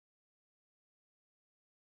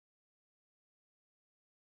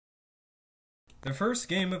The first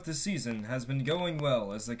game of the season has been going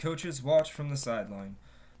well as the coaches watch from the sideline.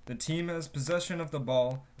 The team has possession of the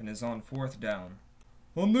ball and is on fourth down.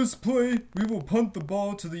 On this play, we will punt the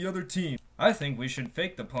ball to the other team. I think we should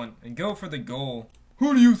fake the punt and go for the goal.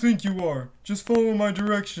 Who do you think you are? Just follow my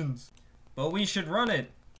directions. But we should run it.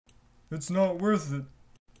 It's not worth it.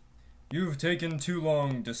 You've taken too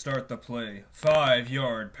long to start the play.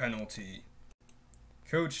 5-yard penalty.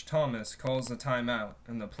 Coach Thomas calls a timeout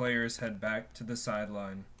and the players head back to the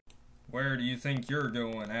sideline. Where do you think you're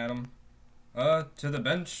going, Adam? To the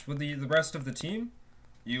bench with the rest of the team?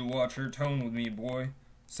 You watch your tone with me, boy.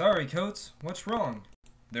 Sorry, Coach. What's wrong?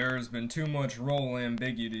 There's been too much role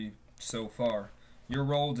ambiguity so far. Your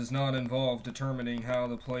role does not involve determining how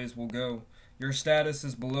the plays will go. Your status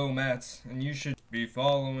is below Matt's, and you should be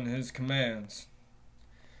following his commands.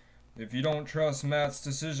 If you don't trust Matt's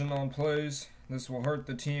decision on plays, this will hurt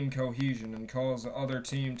the team cohesion and cause the other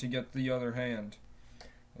team to get the other hand.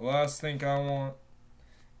 The last thing I want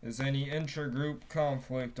is any intra-group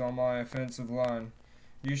conflict on my offensive line.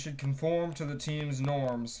 You should conform to the team's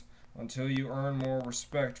norms until you earn more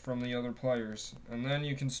respect from the other players, and then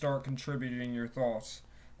you can start contributing your thoughts.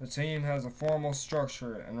 The team has a formal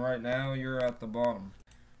structure, and right now you're at the bottom.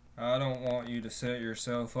 I don't want you to set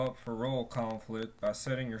yourself up for role conflict by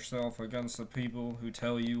setting yourself against the people who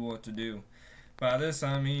tell you what to do. By this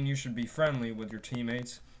I mean you should be friendly with your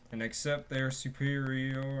teammates and accept their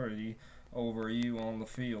superiority over you on the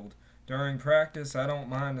field. During practice, I don't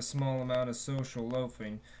mind a small amount of social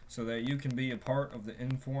loafing so that you can be a part of the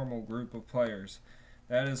informal group of players.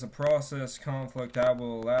 That is a process conflict I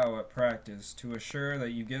will allow at practice to assure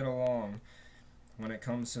that you get along when it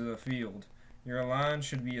comes to the field. Your line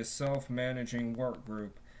should be a self-managing work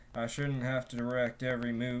group. I shouldn't have to direct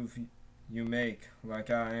every move you make like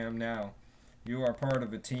I am now. You are part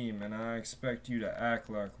of a team, and I expect you to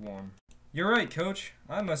act like one. You're right, Coach.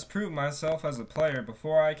 I must prove myself as a player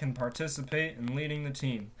before I can participate in leading the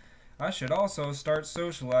team. I should also start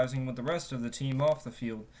socializing with the rest of the team off the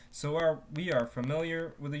field, so we are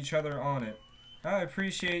familiar with each other on it. I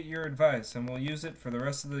appreciate your advice, and will use it for the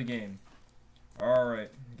rest of the game.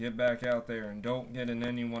 Alright, get back out there and don't get in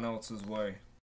anyone else's way.